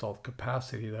have installed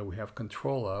capacity that we have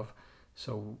control of.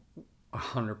 So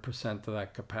 100% of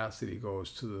that capacity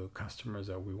goes to the customers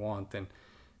that we want, and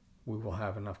we will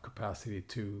have enough capacity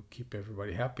to keep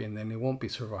everybody happy, and then it won't be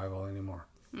survival anymore.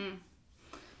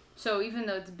 So even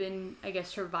though it's been, I guess,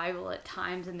 survival at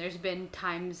times, and there's been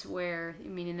times where,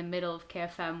 in the middle of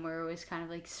KFM where it was kind of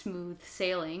like smooth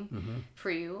sailing for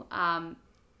you,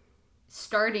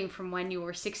 starting from when you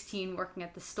were 16 working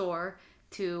at the store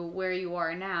to where you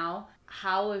are now,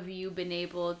 how have you been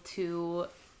able to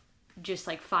just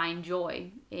like find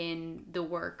joy in the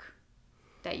work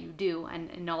that you do and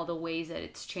in all the ways that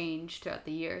it's changed throughout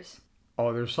the years?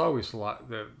 Oh, there's always a lot.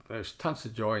 There's tons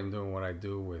of joy in doing what I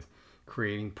do with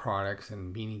creating products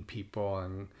and meeting people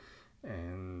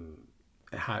and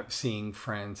seeing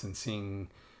friends and seeing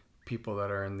people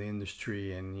that are in the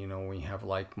industry. And when you have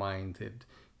like-minded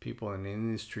people in the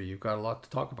industry, you've got a lot to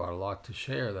talk about, a lot to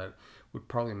share that would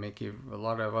probably make a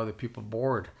lot of other people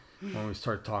bored when we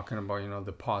start talking about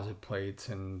deposit plates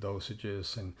and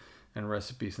dosages and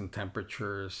recipes and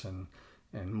temperatures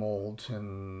and molds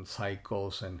and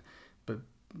cycles. But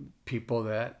people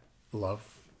that love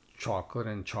chocolate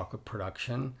and chocolate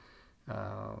production, the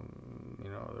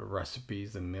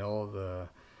recipes, the mill,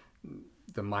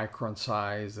 the micron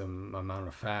size, the amount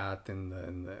of fat in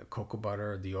the cocoa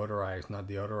butter, deodorized, not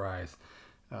deodorized,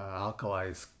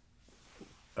 alkalized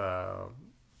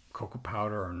cocoa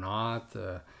powder or not,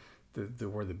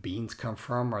 where the beans come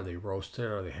from, are they roasted,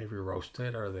 are they heavy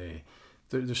roasted,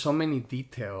 there's so many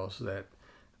details that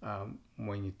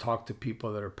when you talk to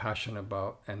people that are passionate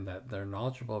about and that they're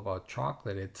knowledgeable about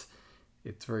chocolate,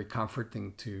 it's very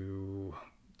comforting to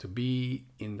be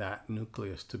in that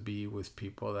nucleus, to be with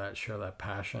people that share that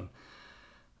passion.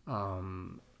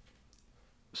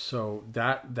 So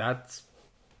that's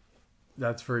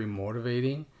very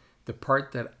motivating. The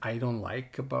part that I don't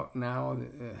like about now,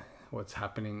 what's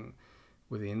happening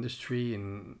with the industry,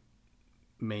 and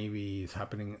maybe it's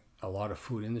happening a lot of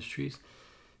food industries,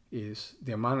 is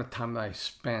the amount of time that I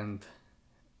spend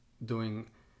doing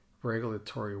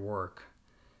regulatory work.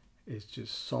 Is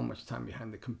just so much time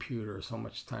behind the computer, so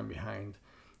much time behind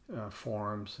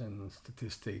forms and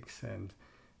statistics and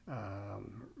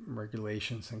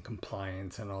regulations and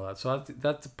compliance and all that. So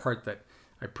that's the part that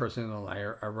I personally don't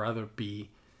like. I'd rather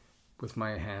be with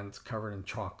my hands covered in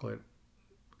chocolate,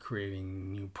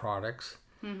 creating new products.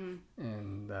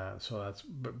 And so that's,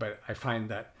 but I find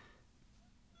that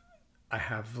I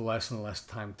have less and less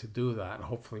time to do that.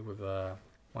 Hopefully with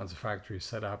once the factory is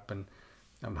set up and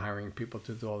I'm hiring people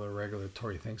to do all the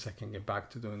regulatory things, I can get back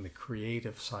to doing the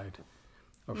creative side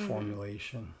of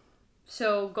formulation.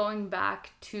 So going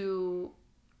back to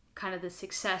kind of the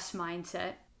success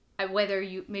mindset, whether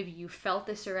maybe you felt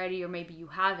this already or maybe you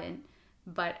haven't,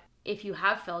 but if you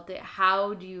have felt it,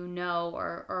 how do you know,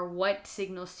 or what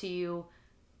signals to you,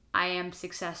 I am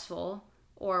successful,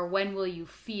 or when will you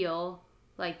feel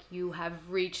like you have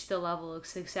reached the level of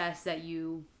success that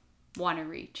you want to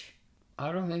reach?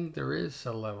 I don't think there is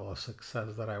a level of success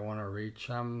that I want to reach.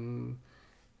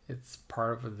 It's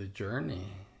part of the journey,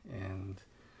 and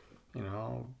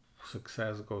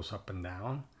success goes up and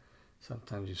down.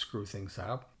 Sometimes you screw things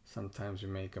up, sometimes you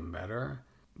make them better.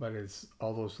 but it's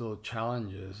all those little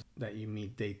challenges that you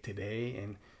meet day to day,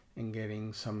 and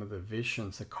getting some of the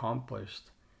visions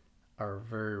accomplished are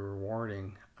very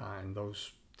rewarding. And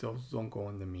those don't go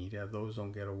in the media. Those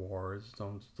don't get awards.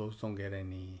 Those don't get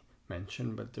any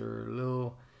mention. But they're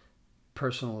little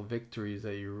personal victories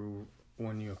that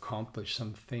when you accomplish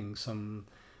some things, some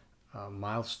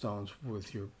milestones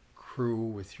with your crew,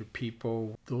 with your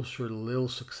people. Those are little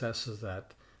successes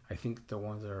that I think the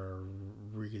ones that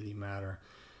really matter.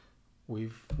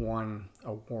 We've won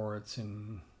awards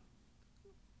in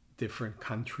different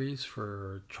countries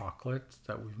for chocolates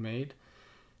that we've made,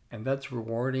 and that's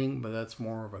rewarding, but that's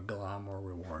more of a glamour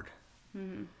reward.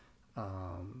 Mm-hmm.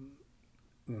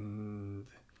 And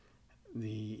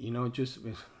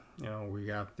we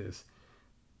got this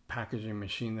packaging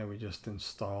machine that we just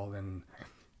installed in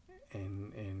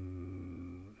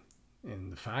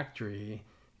the factory.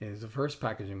 Is the first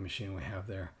packaging machine we have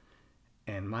there,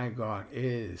 and my God, it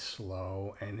is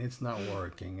slow and it's not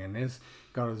working, and it's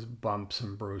got its bumps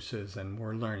and bruises, and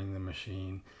we're learning the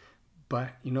machine.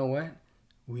 But you know what?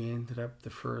 We ended up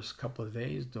the first couple of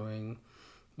days doing,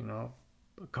 a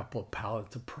couple of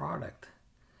pallets of product,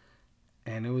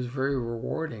 and it was very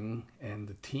rewarding. And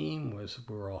the team we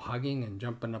were all hugging and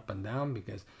jumping up and down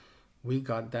because we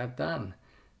got that done.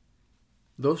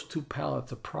 Those 2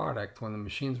 pallets of product, when the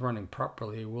machine's running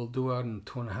properly, we'll do out in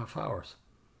 2.5 hours.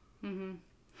 Mm-hmm.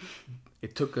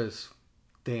 It took us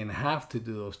a day and a half to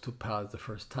do those 2 pallets the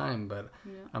first time, but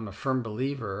yeah. I'm a firm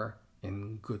believer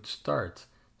in good starts.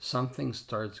 Something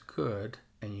starts good,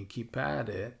 and you keep at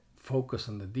it, focus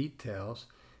on the details,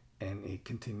 and it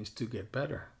continues to get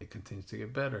better.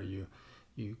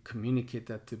 You communicate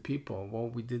that to people. Well,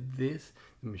 we did this,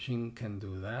 the machine can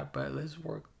do that, but let's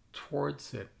work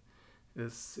towards it.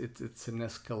 It's an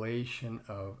escalation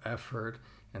of effort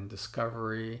and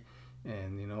discovery,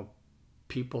 and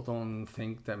people don't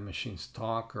think that machines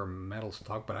talk or metals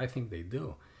talk, but I think they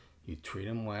do. You treat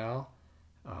them well,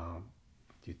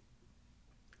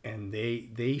 and they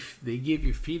give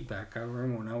you feedback. I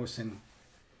remember when I was in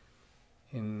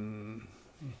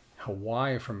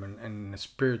Hawaii, in a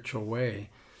spiritual way,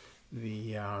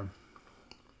 they have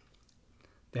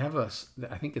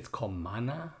I think it's called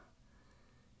mana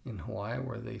in Hawaii,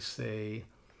 where they say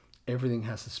everything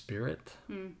has a spirit.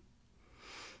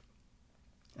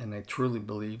 And I truly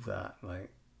believe that, like,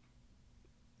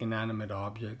 inanimate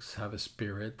objects have a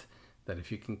spirit, that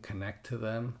if you can connect to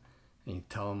them and you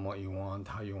tell them what you want,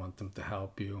 how you want them to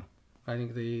help you, I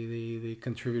think they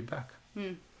contribute back.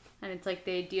 And it's like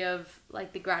the idea of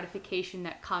like the gratification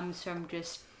that comes from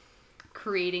just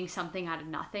creating something out of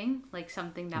nothing, like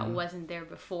something that wasn't there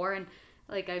before. And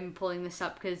like, I'm pulling this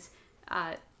up because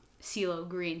CeeLo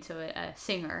Green, so a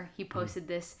singer, he posted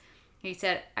this. He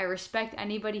said, "I respect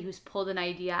anybody who's pulled an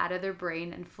idea out of their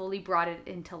brain and fully brought it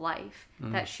into life.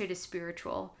 That shit is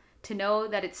spiritual. To know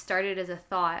that it started as a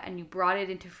thought and you brought it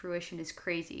into fruition is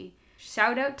crazy.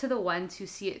 Shout out to the ones who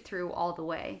see it through all the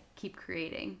way. Keep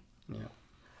creating." Yeah.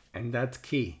 And that's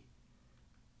key.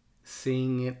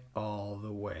 Seeing it all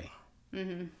the way.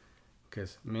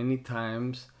 Because many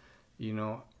times,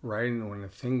 writing, when a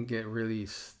thing get really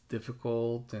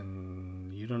difficult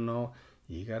and you don't know,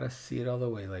 you gotta see it all the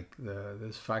way. Like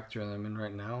this factory that I'm in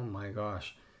right now, my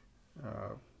gosh,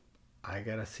 I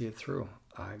gotta see it through.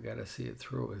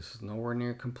 It's nowhere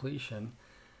near completion,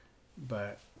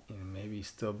 but maybe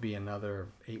still be another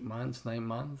 8 months, 9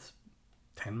 months,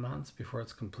 10 months before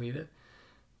it's completed.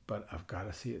 But I've got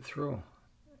to see it through.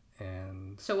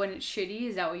 And so when it's shitty,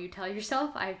 is that what you tell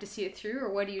yourself? I have to see it through, or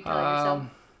what do you tell yourself?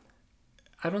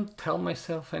 I don't tell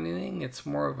myself anything. It's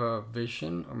more of a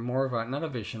vision, or more of a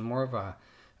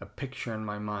picture in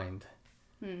my mind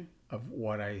of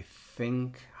what I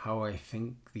think, how I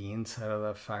think the inside of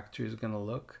that factory is going to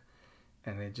look.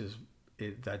 And that just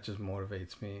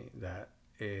motivates me. That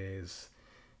is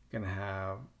going to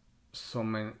have so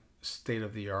many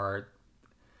state-of-the-art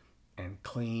and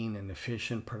clean and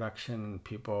efficient production, and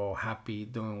people happy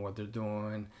doing what they're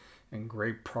doing, and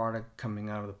great product coming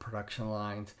out of the production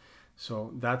lines.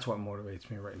 So that's what motivates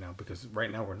me right now, because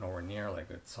right now we're nowhere near, like,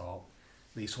 it's all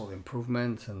leasehold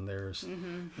improvements, and there's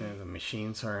the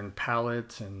machines are in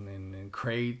pallets and in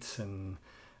crates, and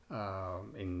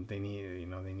they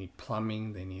need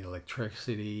plumbing, they need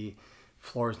electricity,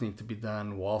 floors need to be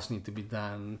done, walls need to be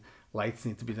done, lights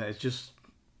need to be done. It's just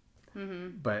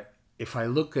but if I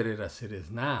look at it as it is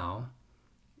now,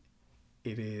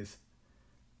 it is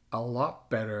a lot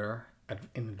better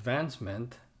in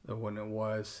advancement than when it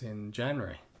was in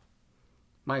January.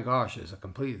 My gosh, it's a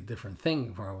completely different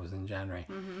thing from when I was in January.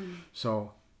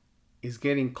 So it's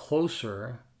getting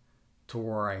closer to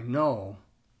where I know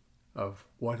of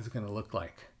what it's going to look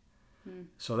like.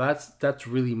 So that's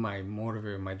really my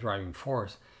motivator, my driving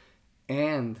force.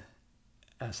 And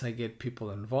as I get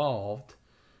people involved,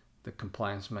 the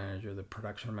compliance manager, the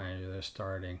production manager, they're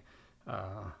starting.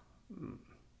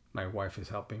 My wife is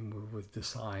helping with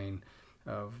design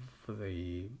of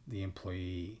the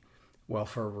employee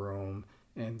welfare room,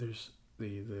 and there's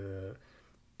the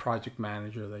project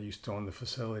manager that used to own the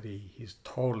facility. He's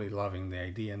totally loving the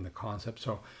idea and the concept.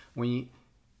 So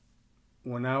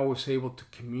when I was able to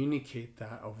communicate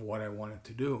that of what I wanted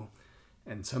to do,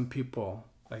 and some people,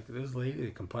 like this lady,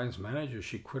 the compliance manager,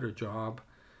 she quit her job.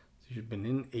 She'd been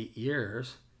in 8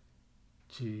 years.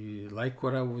 She liked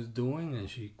what I was doing, and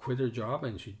she quit her job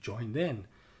and she joined in.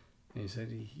 And he said,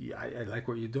 I like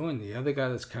what you're doing. The other guy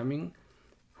that's coming,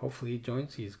 hopefully he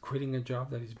joins. He's quitting a job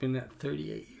that he's been at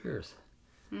 38 years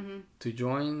to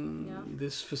join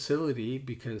this facility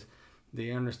because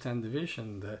they understand the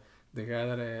vision. The guy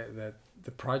that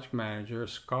the project manager,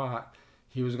 Scott,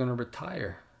 he was going to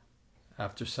retire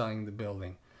after selling the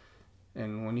building.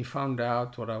 And when he found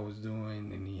out what I was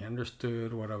doing and he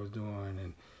understood what I was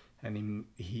doing and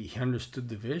he understood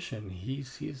the vision,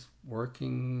 he's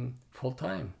working full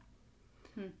time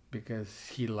because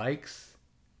he likes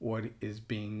what is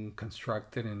being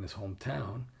constructed in his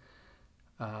hometown.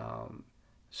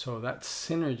 So that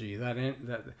synergy,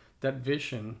 that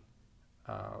vision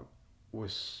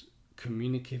was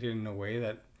communicated in a way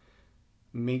that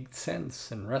made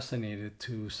sense and resonated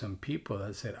to some people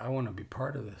that said, I want to be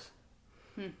part of this.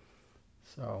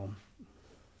 So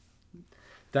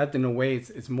that in a way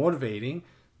it's motivating,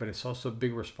 but it's also a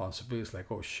big responsibility. It's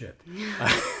like, oh shit,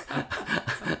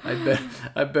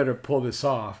 I better pull this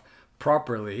off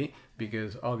properly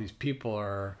because all these people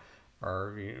are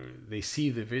they see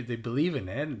they believe in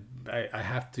it. And I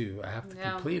have to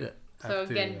complete it. So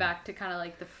again, back to kind of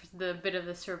like the bit of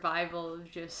the survival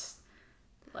of just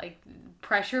like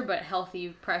pressure, but healthy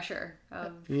pressure. I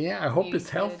hope it's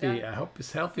healthy.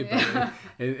 But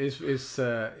it's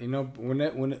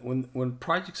when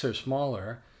projects are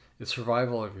smaller, it's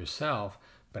survival of yourself.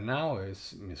 But now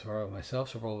it's survival of myself,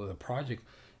 survival of the project,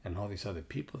 and all these other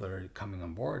people that are coming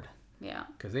on board. Yeah.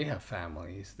 Because they have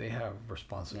families, they have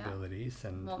responsibilities,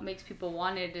 and what makes people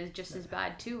want it is just as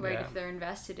bad too, right? If they're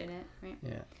invested in it, right?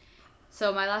 Yeah.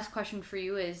 So my last question for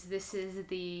you is: this is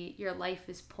the Your Life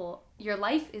is Full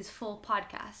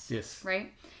podcast. Yes.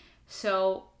 Right.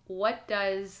 So what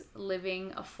does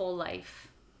living a full life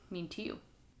mean to you?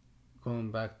 Going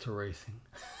back to racing.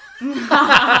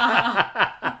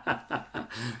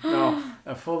 No,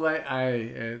 a full life.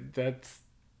 That's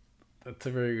a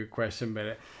very good question,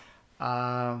 but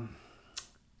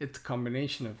it's a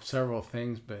combination of several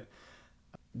things. But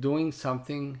doing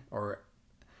something or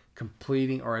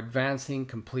completing or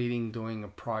completing, doing a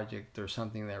project or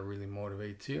something that really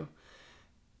motivates you,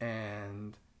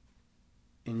 and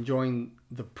enjoying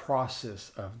the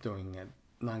process of doing it,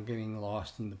 not getting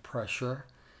lost in the pressure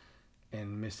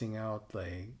and missing out.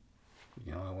 Like,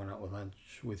 I went out with lunch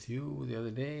with you the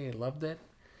other day. I loved it.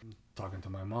 Talking to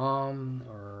my mom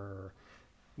or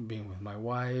being with my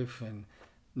wife, and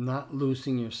not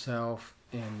losing yourself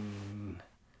in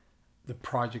the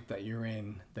project that you're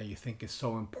in that you think is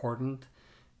so important,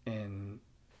 and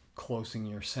closing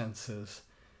your senses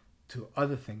to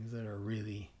other things that are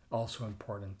really also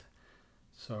important.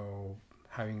 So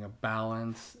having a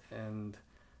balance and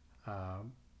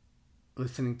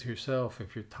listening to yourself.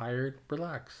 If you're tired,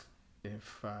 relax.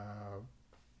 If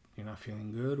you're not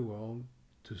feeling good, well,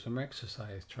 do some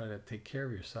exercise. Try to take care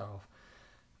of yourself.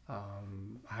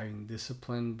 Having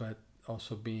discipline, but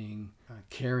also being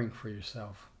caring for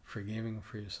yourself, forgiving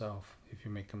for yourself if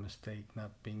you make a mistake,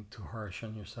 not being too harsh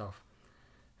on yourself,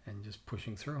 and just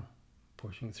pushing through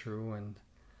and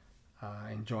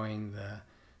enjoying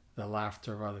the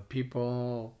laughter of other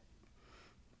people,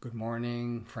 good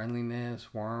morning,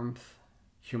 friendliness, warmth,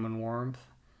 human warmth,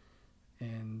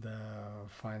 and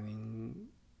finding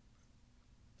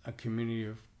a community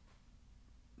of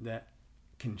that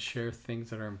can share things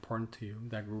that are important to you.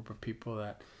 That group of people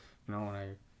that, when I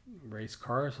race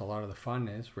cars, a lot of the fun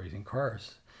is racing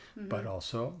cars, but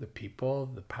also the people,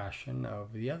 the passion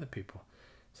of the other people.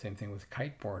 Same thing with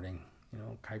kiteboarding.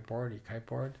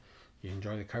 Kiteboard, you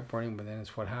enjoy the kiteboarding, but then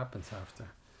it's what happens after.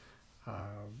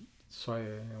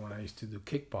 When I used to do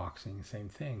kickboxing, same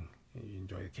thing. You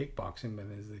enjoy the kickboxing, but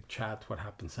there's the chat, what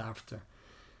happens after.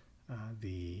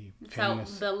 The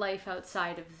life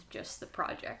outside of just the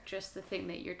project, just the thing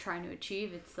that you're trying to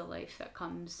achieve. It's the life that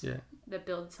comes, that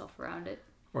builds itself around it.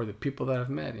 Or the people that I've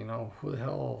met. Who the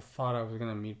hell thought I was going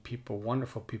to meet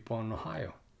wonderful people in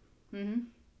Ohio?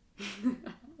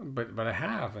 But I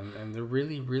have, and they're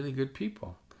really, really good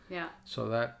people. Yeah. So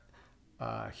that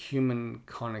human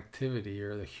connectivity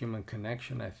or the human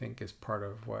connection, I think, is part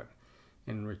of what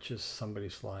enriches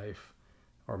somebody's life,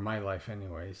 or my life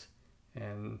anyways.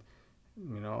 And,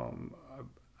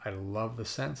 I love the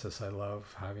senses. I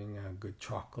love having a good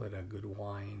chocolate, a good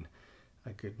wine,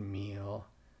 a good meal,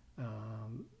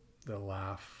 the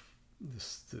laugh,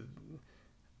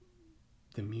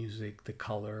 the music, the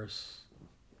colors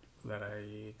that I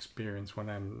experience when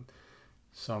I'm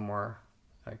somewhere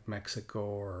like Mexico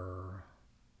or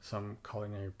some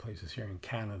culinary places here in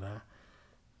Canada.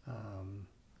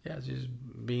 Just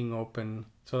being open.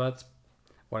 So that's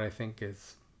what I think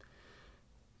is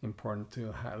important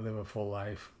to live a full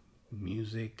life.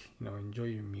 Music, enjoy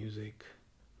your music,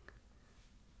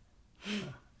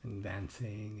 and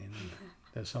dancing, and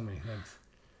there's so many things.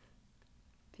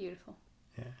 Beautiful.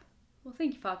 Yeah. Well,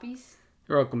 thank you, Poppies.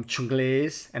 You're welcome,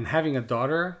 chungles. And having a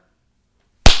daughter,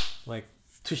 like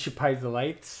Tushy Pie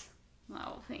Delights.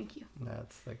 Oh, thank you.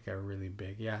 That's like a really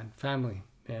big, family.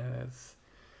 Yeah, that's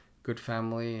good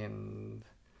family and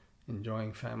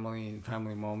enjoying family and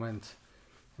family moments.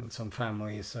 And some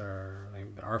families are, like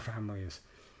our family is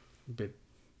a bit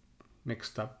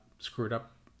mixed up, screwed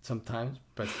up sometimes,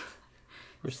 but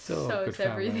we're still so a good it's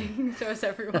family. everything. So it's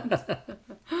everyone's.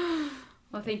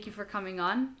 Well, thank you for coming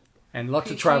on. And lots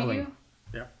Appreciate of traveling.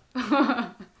 You. Yeah.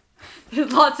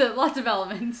 There's lots of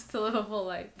elements to live a full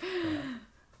life. Yeah.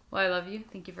 Well, I love you.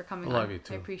 Thank you for coming on. I love you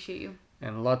too. I appreciate you.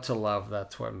 And lots of love.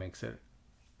 That's what makes it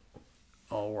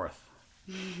all worth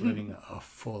living a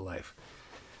full life.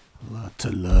 Lots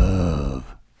of love.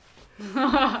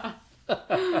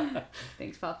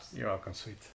 Thanks, Pops. You're welcome,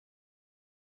 sweet.